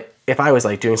 but if I was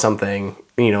like doing something,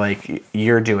 like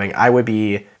you're doing, I would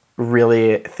be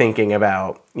really thinking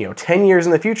about, 10 years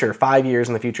in the future, 5 years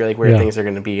in the future, like where things are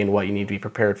going to be and what you need to be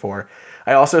prepared for.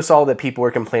 I also saw that people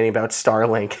were complaining about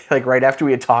Starlink, like right after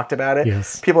we had talked about it.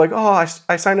 Yes. People were like, oh,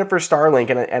 I signed up for Starlink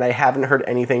and I haven't heard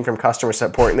anything from customer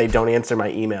support, and they don't answer my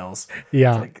emails.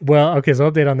 Yeah. Well, okay, so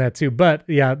update on that too. But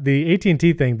yeah, the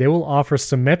AT&T thing, they will offer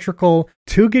symmetrical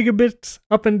 2 gigabits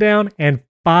up and down and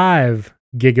 5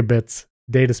 gigabits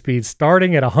data speed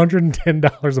starting at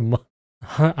 $110 a month.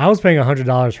 I was paying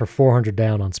 $100 for 400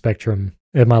 down on Spectrum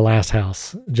at my last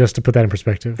house, just to put that in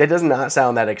perspective. That does not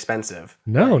sound that expensive.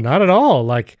 No, not at all.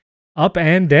 Like up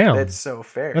and down. That's so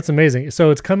fair. That's amazing.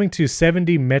 So it's coming to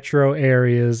 70 metro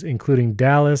areas, including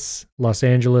Dallas, Los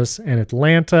Angeles, and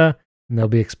Atlanta, and they'll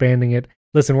be expanding it.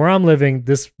 Listen, where I'm living,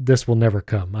 this will never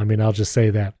come. I mean, I'll just say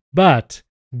that. But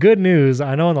good news,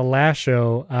 I know on the last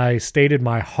show, I stated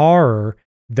my horror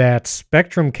that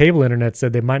Spectrum Cable Internet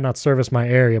said they might not service my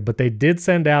area, but they did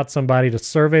send out somebody to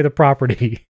survey the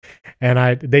property,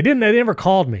 and they never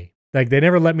called me. Like, they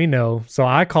never let me know. So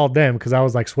I called them because I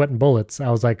was like sweating bullets. I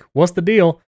was like, what's the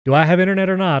deal? Do I have internet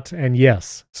or not? And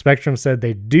yes, Spectrum said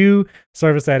they do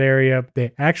service that area.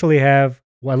 They actually have,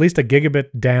 well, at least a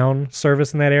gigabit down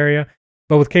service in that area.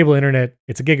 But with cable internet,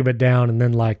 it's a gigabit down and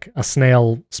then like a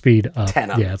snail speed up.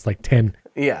 10 up. Yeah, it's like 10.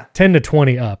 Yeah. 10 to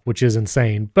 20 up, which is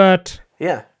insane. But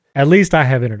yeah, at least I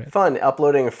have internet. Fun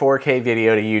uploading a 4K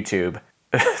video to YouTube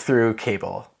through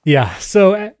cable. Yeah,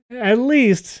 so at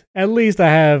least I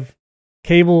have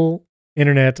cable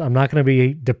internet. I'm not going to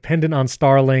be dependent on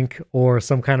Starlink or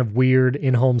some kind of weird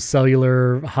in-home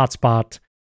cellular hotspot.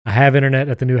 I have internet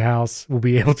at the new house. We'll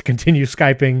be able to continue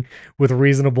Skyping with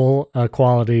reasonable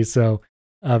quality. So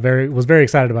was very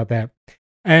excited about that.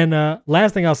 And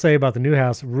last thing I'll say about the new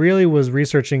house really was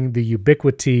researching the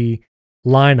Ubiquiti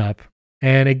lineup.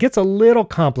 And it gets a little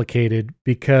complicated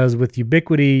because with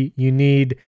Ubiquiti, you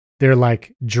need their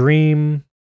like Dream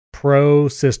Pro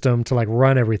system to like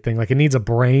run everything. Like it needs a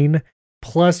brain.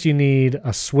 Plus you need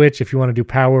a switch if you want to do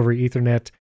power over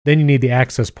Ethernet. Then you need the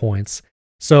access points.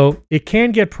 So it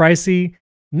can get pricey,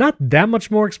 not that much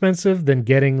more expensive than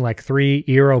getting like 3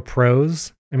 Eero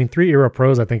Pros. I mean, 3 Eero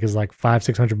Pros I think is like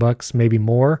 $500-$600, maybe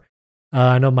more.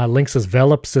 I know my Linksys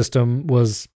Velop system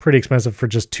was pretty expensive for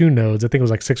just 2 nodes. I think it was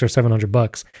like $600 or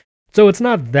 $700. So it's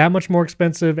not that much more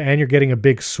expensive, and you're getting a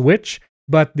big switch.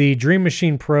 But the Dream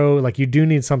Machine Pro, like you do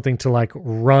need something to like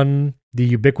run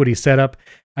the Ubiquiti setup.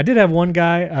 I did have one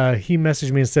guy, he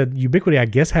messaged me and said Ubiquiti, I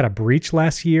guess, had a breach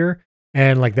last year.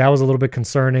 And like that was a little bit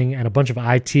concerning. And a bunch of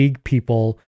IT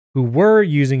people who were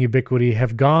using Ubiquiti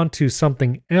have gone to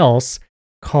something else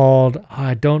called,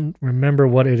 I don't remember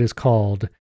what it is called.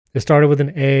 It started with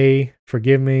an A.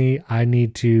 Forgive me. I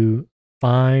need to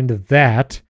find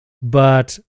that.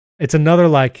 But it's another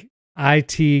like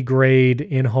IT grade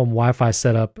in-home Wi-Fi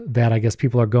setup that I guess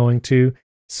people are going to.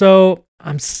 So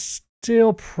I'm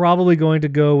still probably going to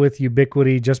go with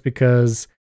Ubiquiti just because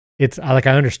it's like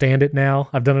I understand it now.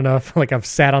 I've done enough. Like I've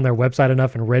sat on their website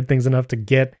enough and read things enough to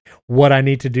get what I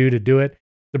need to do it.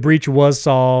 The breach was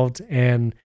solved,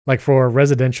 and like for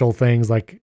residential things,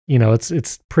 like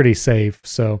it's pretty safe.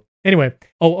 So anyway,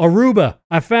 Aruba,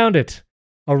 I found it.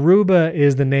 Aruba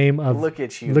is the name of. Look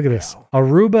at you. Look at this.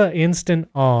 Aruba Instant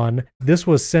On. This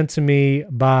was sent to me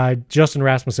by Justin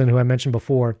Rasmussen, who I mentioned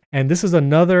before. And this is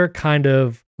another kind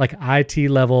of like IT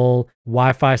level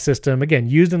Wi-Fi system. Again,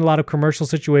 used in a lot of commercial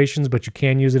situations, but you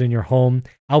can use it in your home.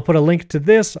 I'll put a link to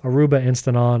this Aruba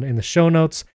Instant On in the show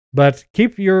notes. But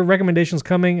keep your recommendations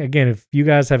coming. Again, if you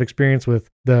guys have experience with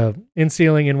the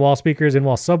in-ceiling, in-wall speakers,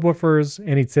 in-wall subwoofers,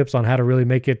 any tips on how to really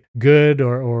make it good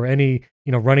or any,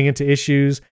 running into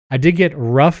issues. I did get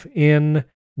rough in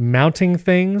mounting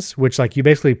things, which like you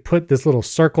basically put this little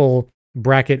circle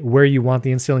bracket where you want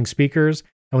the in-ceiling speakers.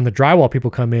 And when the drywall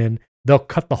people come in, they'll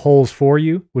cut the holes for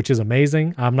you, which is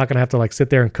amazing. I'm not going to have to like sit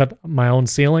there and cut my own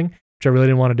ceiling, which I really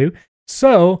didn't want to do.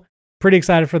 So pretty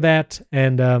excited for that.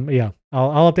 And yeah,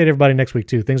 I'll update everybody next week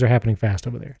too. Things are happening fast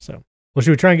over there. So, well,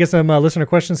 should we try and get some listener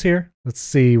questions here? Let's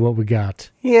see what we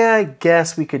got. Yeah, I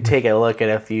guess we could take a look at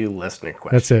a few listener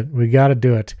questions. That's it. We got to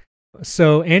do it.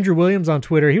 So Andrew Williams on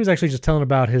Twitter, he was actually just telling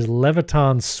about his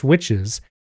Leviton switches,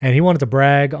 and he wanted to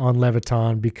brag on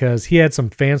Leviton because he had some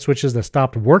fan switches that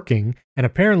stopped working, and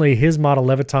apparently his model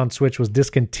Leviton switch was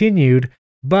discontinued,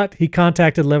 but he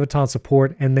contacted Leviton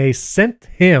support, and they sent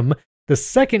him the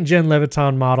second-gen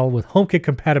Leviton model with HomeKit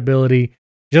compatibility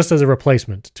just as a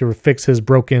replacement to fix his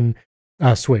broken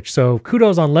switch. So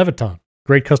kudos on Leviton.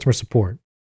 Great customer support.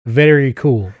 Very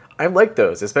cool. I like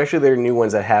those, especially their new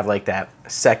ones that have like that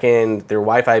second, they're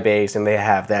Wi-Fi based, and they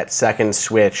have that second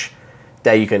switch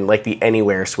that you can, like the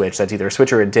anywhere switch, that's either a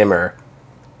switch or a dimmer.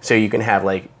 So you can have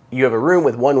like, you have a room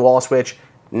with one wall switch,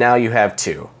 now you have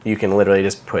two. You can literally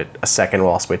just put a second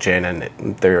wall switch in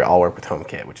and they all work with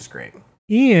HomeKit, which is great.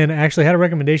 Ian actually had a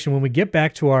recommendation when we get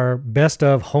back to our best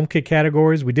of HomeKit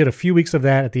categories. We did a few weeks of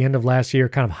that at the end of last year,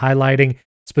 kind of highlighting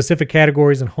specific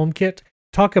categories in HomeKit.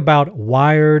 Talk about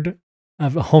wired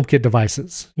HomeKit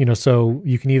devices. So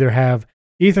you can either have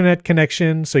Ethernet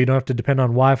connection, so you don't have to depend on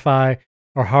Wi-Fi,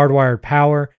 or hardwired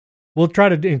power. We'll try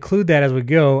to include that as we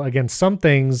go. Again, some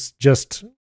things just,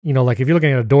 like if you're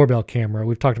looking at a doorbell camera,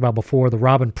 we've talked about before, the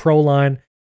Robin Pro line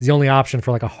is the only option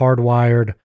for like a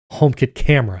hardwired HomeKit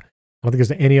camera. I don't think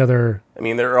there's any other. I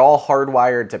mean, they're all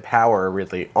hardwired to power,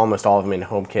 really, almost all of them in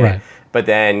HomeKit. Right. But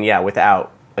then, yeah,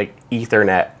 without like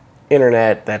Ethernet,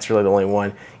 internet, that's really the only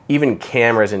one. Even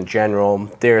cameras in general,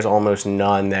 there's almost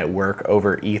none that work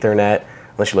over Ethernet,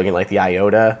 unless you're looking at like the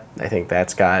IOTA. I think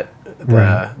that's got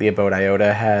the Abode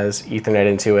IOTA has Ethernet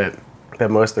into it,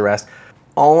 but most of the rest,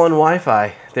 all on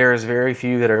Wi-Fi. There's very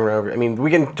few that are over. I mean, we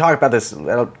can talk about this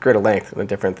at greater length, a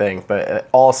different thing, but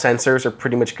all sensors are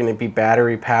pretty much going to be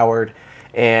battery powered,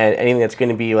 and anything that's going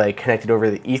to be like connected over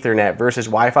the Ethernet versus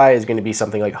Wi-Fi is going to be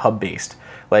something like hub based,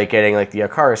 like getting like the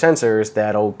Aqara sensors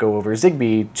that'll go over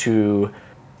Zigbee to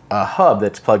a hub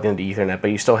that's plugged into Ethernet,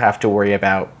 but you still have to worry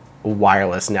about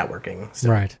wireless networking. So.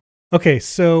 Right. Okay,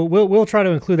 so we'll try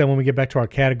to include that when we get back to our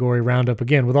category roundup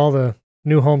again with all the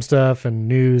new home stuff and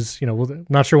news. We'll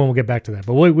not sure when we'll get back to that,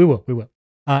 but we will.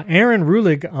 Aaron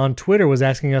Rulig on Twitter was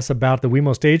asking us about the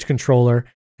Wemo Stage controller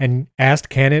and asked,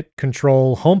 can it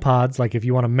control HomePods? Like if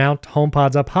you want to mount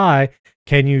HomePods up high,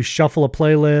 can you shuffle a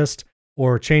playlist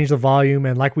or change the volume?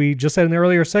 And like we just said in the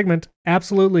earlier segment,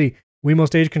 absolutely. Wemo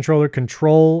Stage controller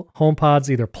control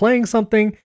HomePods either playing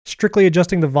something, strictly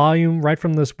adjusting the volume right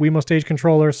from this Wemo Stage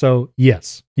controller. So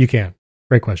yes, you can.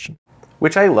 Great question.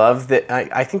 Which I love that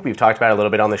I think we've talked about it a little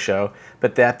bit on the show,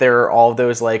 but that there are all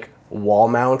those like wall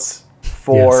mounts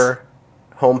for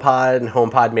HomePod and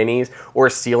HomePod minis,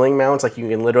 or ceiling mounts. Like you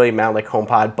can literally mount like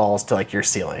HomePod balls to like your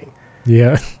ceiling.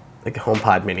 Yeah. Like the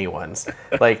HomePod mini ones.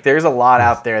 Like there's a lot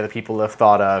out there that people have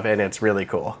thought of, and it's really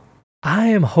cool. I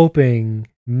am hoping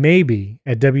maybe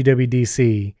at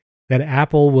WWDC that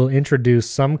Apple will introduce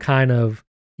some kind of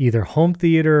either home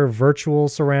theater, virtual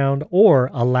surround,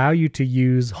 or allow you to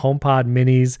use HomePod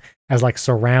minis as like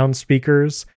surround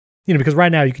speakers. Because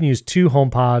right now you can use two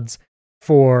HomePods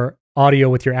for audio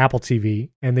with your Apple TV.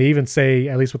 And they even say,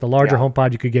 at least with the larger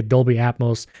HomePod, you could get Dolby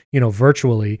Atmos,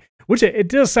 virtually, which it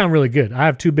does sound really good. I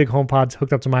have two big HomePods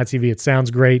hooked up to my TV. It sounds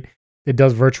great. It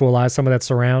does virtualize some of that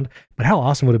surround. But how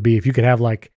awesome would it be if you could have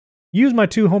like, use my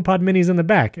two HomePod minis in the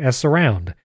back as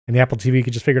surround, and the Apple TV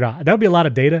could just figure it out. That would be a lot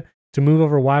of data to move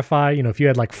over Wi-Fi. If you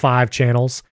had like 5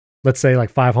 channels, let's say like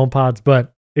 5 HomePods,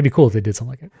 but it'd be cool if they did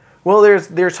something like it. Well,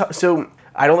 so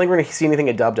I don't think we're going to see anything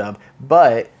at DubDub,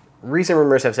 but recent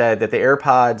rumors have said that the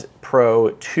AirPods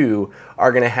Pro 2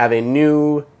 are going to have a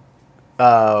new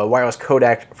wireless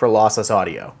codec for lossless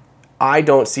audio. I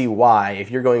don't see why, if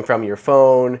you're going from your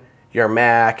phone, your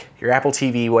Mac, your Apple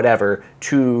TV, whatever,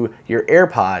 to your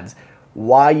AirPods,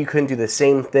 why you couldn't do the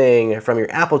same thing from your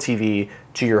Apple TV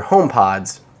to your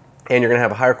HomePods, and you're going to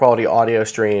have a higher quality audio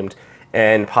streamed,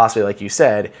 and possibly, like you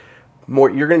said,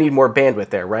 you're going to need more bandwidth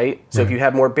there, right? So if you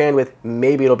have more bandwidth,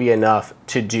 maybe it'll be enough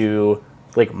to do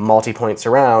like multi-point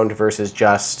surround versus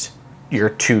just your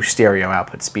 2 stereo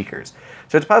output speakers.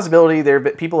 So it's a possibility there,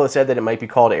 but people have said that it might be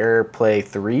called AirPlay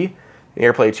 3.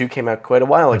 AirPlay 2 came out quite a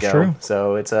while ago. True.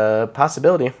 So it's a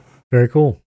possibility. Very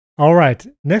cool. All right.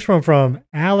 Next one from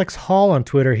Alex Hall on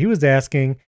Twitter. He was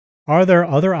asking, are there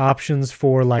other options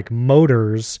for like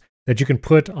motors that you can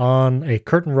put on a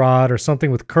curtain rod or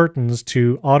something with curtains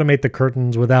to automate the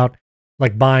curtains without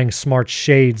like buying smart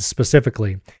shades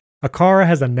specifically. Aqara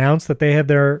has announced that they have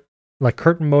their like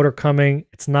curtain motor coming.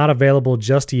 It's not available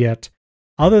just yet.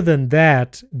 Other than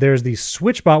that, there's the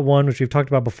SwitchBot one, which we've talked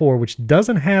about before, which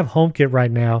doesn't have HomeKit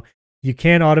right now. You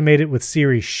can automate it with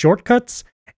Siri shortcuts,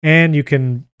 and you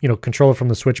can, control it from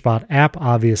the SwitchBot app,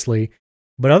 obviously.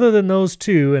 But other than those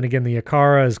two, and again, the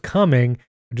Aqara is coming,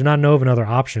 I do not know of another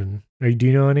option. Do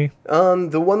you know any?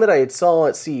 The one that I saw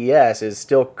at CES is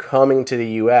still coming to the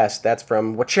US. That's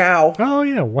from Wachow. Oh,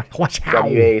 yeah. Wachow.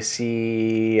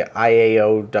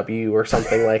 WACIAOW or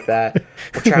something like that.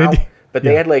 Wachow. But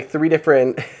they had like 3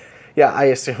 different... Yeah, I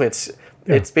assume it's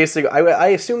basically... I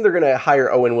assume they're going to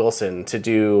hire Owen Wilson to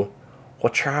do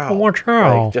Wachow.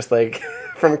 Wachow. Like, just like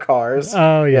from Cars.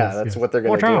 Oh, yes. Yeah, that's what they're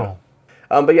going to do.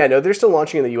 But yeah, no, they're still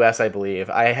launching in the US, I believe.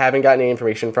 I haven't gotten any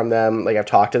information from them. Like, I've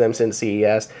talked to them since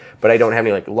CES, but I don't have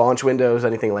any like launch windows,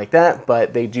 anything like that.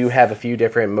 But they do have a few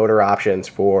different motor options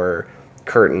for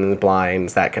curtains,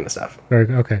 blinds, that kind of stuff.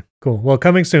 Okay, cool. Well,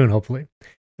 coming soon, hopefully.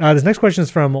 This next question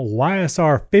is from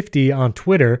YSR50 on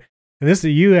Twitter. And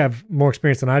you have more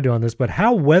experience than I do on this, but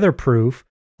how weatherproof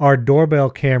are doorbell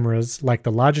cameras like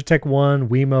the Logitech one,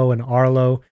 Wemo, and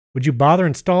Arlo? Would you bother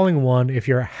installing one if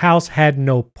your house had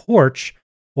no porch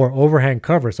or overhang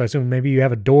cover? So I assume maybe you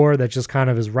have a door that just kind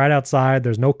of is right outside.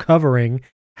 There's no covering.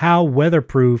 How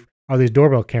weatherproof are these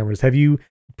doorbell cameras? Have you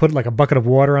put like a bucket of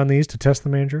water on these to test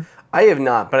them, Andrew? I have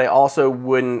not, but I also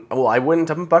wouldn't. Well, I wouldn't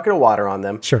have a bucket of water on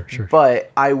them. Sure.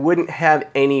 But I wouldn't have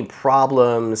any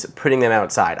problems putting them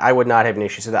outside. I would not have an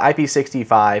issue. So the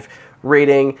IP65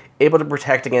 rating, able to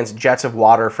protect against jets of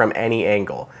water from any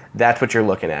angle. That's what you're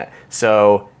looking at.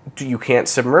 So you can't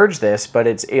submerge this, but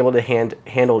it's able to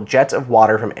handle jets of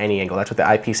water from any angle. That's what the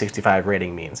IP65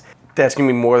 rating means. That's going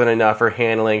to be more than enough for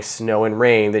handling snow and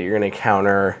rain that you're going to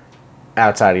encounter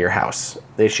outside of your house.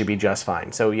 They should be just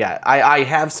fine. So yeah, I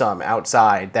have some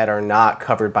outside that are not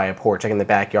covered by a porch, like in the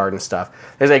backyard and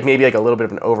stuff. There's maybe a little bit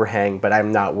of an overhang, but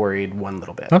I'm not worried one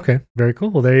little bit. Okay, very cool.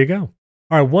 Well, there you go.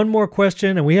 All right, one more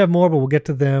question, and we have more, but we'll get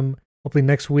to them hopefully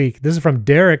next week. This is from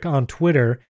Derek on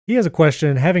Twitter. He has a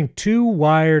question. Having 2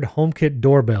 wired HomeKit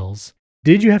doorbells,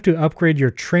 did you have to upgrade your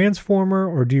transformer,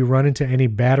 or do you run into any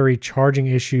battery charging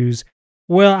issues?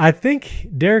 Well, I think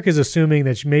Derek is assuming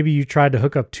that maybe you tried to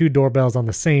hook up 2 doorbells on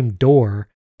the same door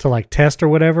to like test or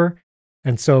whatever.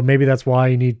 And so maybe that's why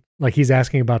you need, like he's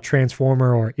asking about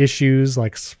transformer or issues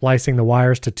like splicing the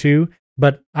wires to 2.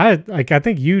 But I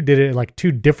think you did it like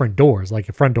 2 different doors, like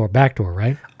a front door, back door,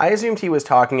 right? I assumed he was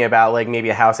talking about like maybe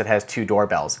a house that has 2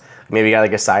 doorbells. Maybe you got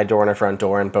like a side door and a front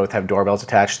door, and both have doorbells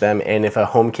attached to them. And if a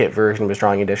HomeKit version was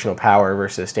drawing additional power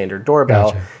versus a standard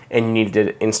doorbell, and you needed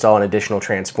to install an additional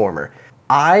transformer.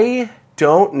 I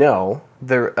don't know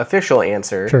the official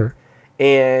answer. Sure.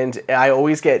 And I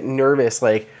always get nervous,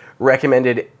 like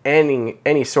recommended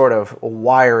any sort of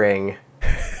wiring,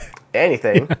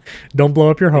 anything. Yeah. Don't blow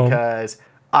up your home. Because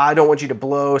I don't want you to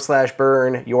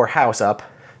blow/burn your house up.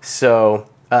 So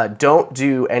don't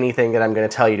do anything that I'm going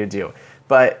to tell you to do.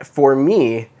 But for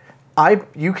me,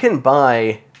 you can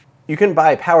buy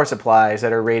power supplies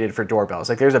that are rated for doorbells.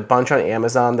 Like there's a bunch on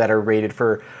Amazon that are rated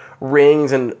for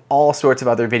Rings and all sorts of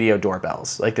other video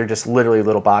doorbells. Like they're just literally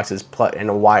little boxes in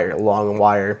a wire, long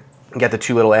wire. You get the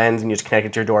 2 little ends and you just connect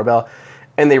it to your doorbell,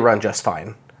 and they run just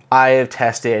fine. I have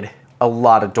tested a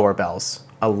lot of doorbells,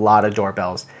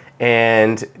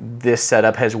 and this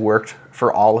setup has worked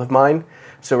for all of mine.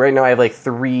 So right now I have like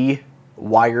 3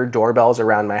 wired doorbells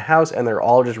around my house, and they're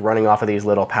all just running off of these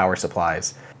little power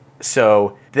supplies.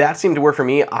 So that seemed to work for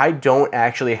me. I don't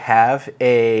actually have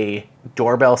a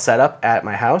doorbell setup at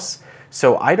my house,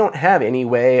 so I don't have any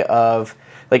way of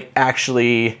like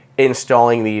actually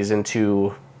installing these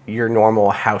into your normal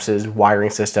house's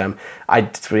wiring system. I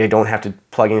don't have to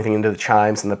plug anything into the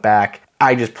chimes in the back.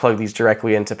 I just plug these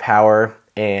directly into power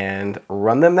and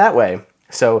run them that way.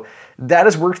 So that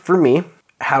has worked for me.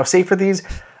 How safe are these?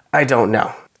 I don't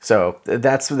know. So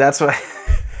that's what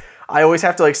I always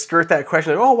have to like skirt that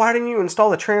question. Like, oh, why didn't you install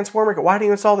the transformer? Why didn't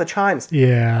you install the chimes?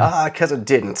 Yeah. Because I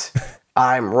didn't.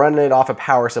 I'm running it off a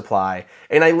power supply,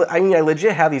 and I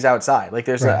legit have these outside. Like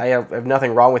I have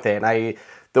nothing wrong with it. And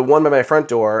the one by my front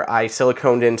door, I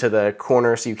siliconed into the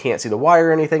corner so you can't see the wire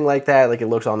or anything like that. Like it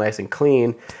looks all nice and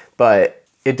clean, but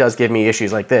it does give me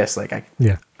issues like this. Like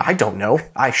I don't know.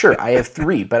 I have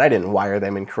 3, but I didn't wire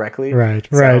them incorrectly.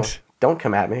 Right. Don't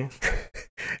come at me.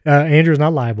 Andrew's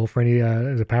not liable for any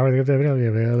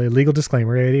legal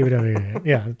disclaimer.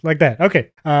 Yeah, like that. Okay.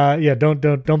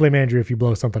 Don't blame Andrew if you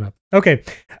blow something up. Okay.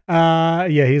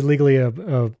 He's legally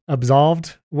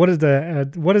absolved. What is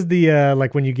the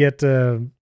like when you get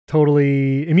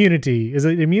totally immunity? Is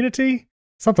it immunity?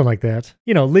 something like that.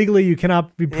 Legally you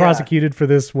cannot be prosecuted for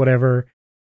this, whatever.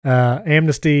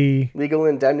 Amnesty, legal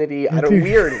indemnity.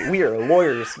 We are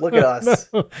lawyers. Look at us.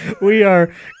 No, we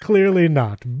are clearly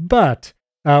not. But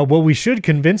what we should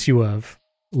convince you of,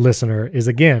 listener, is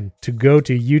again to go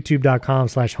to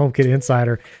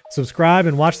youtube.com/HomeKitInsider, subscribe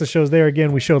and watch the shows there.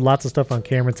 Again, we showed lots of stuff on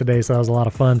camera today, so that was a lot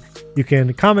of fun. You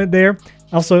can comment there.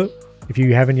 Also, if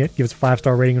you haven't yet, give us a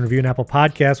 5-star rating and review in Apple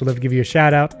Podcasts. We'd love to give you a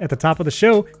shout out at the top of the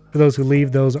show for those who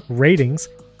leave those ratings.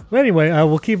 Well, anyway, I'm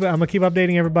gonna keep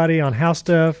updating everybody on house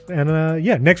stuff, and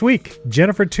next week,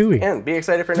 Jennifer Toohey. And be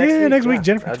excited for next week. Next week,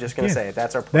 Jennifer. I was just gonna say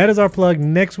that's our plug. That is our plug.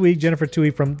 Next week, Jennifer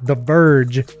Toohey from The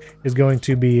Verge is going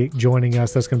to be joining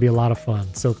us. That's gonna be a lot of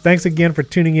fun. So thanks again for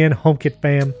tuning in, HomeKit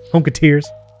fam, HomeKiteers.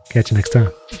 Catch you next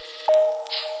time.